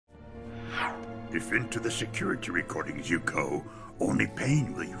If into the security recordings you go, only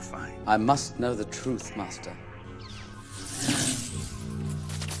pain will you find. I must know the truth, Master.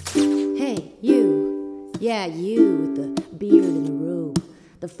 Hey, you. Yeah, you with the beard and the robe.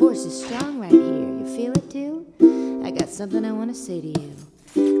 The force is strong right here. You feel it too? I got something I want to say to you.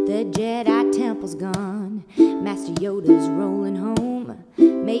 The Jedi Temple's gone. Master Yoda's rolling home.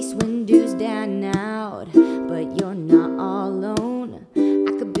 Mace Windu's down and out. But you're not all alone.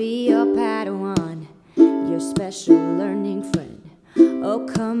 I could be your Padawan, your special learning friend. Oh,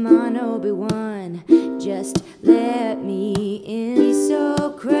 come on, Obi-Wan, just let me in. He's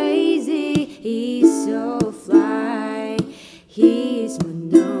so crazy, he's so fly. He's my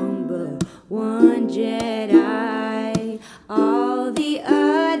number one Jedi. All the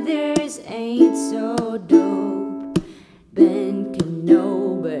others ain't so dope. Ben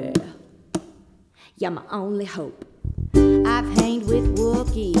Kenobi, you're my only hope. I've hanged with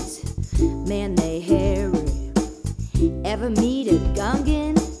Wookies, man, they hairy. Ever meet a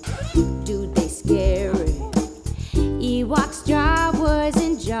Gungan? Dude, they scary. Ewoks, Jawas,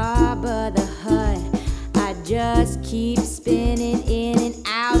 and Jabba the Hutt. I just keep spinning in and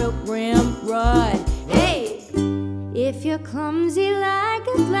out of Rim Rud. Hey! If you're clumsy like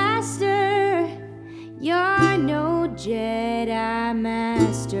a blaster, you're no Jedi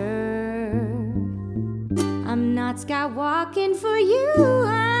Master. I'm not skywalking for you,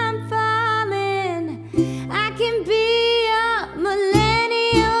 I'm falling. I can be a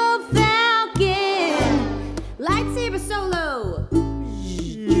millennial falcon. Lightsaber solo.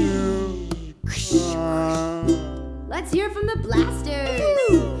 Let's hear from the blasters.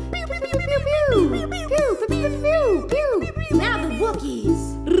 Pew, pew, pew, pew, pew. Pew, pew, pew, pew, pew. Now the Wookiees.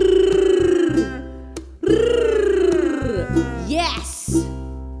 Yes.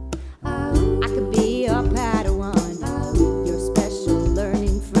 I could be your Padawan, your special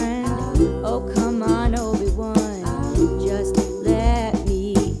learning friend. Oh, come on, Obi-Wan, just let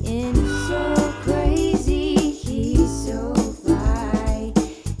me in. So crazy, he's so fly.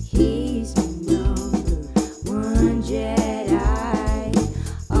 He's my number one Jedi.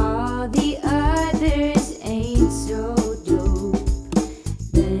 All the others ain't so dope.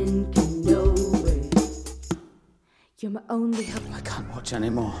 Ben Kenobi, you're my only hope. I can't watch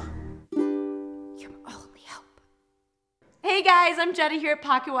anymore. Hey guys, I'm Jetta here at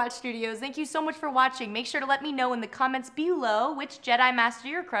Pocket Watch Studios. Thank you so much for watching. Make sure to let me know in the comments below which Jedi Master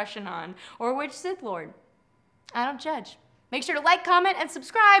you're crushing on, or which Sith Lord. I don't judge. Make sure to like, comment, and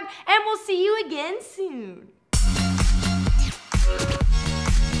subscribe, and we'll see you again soon.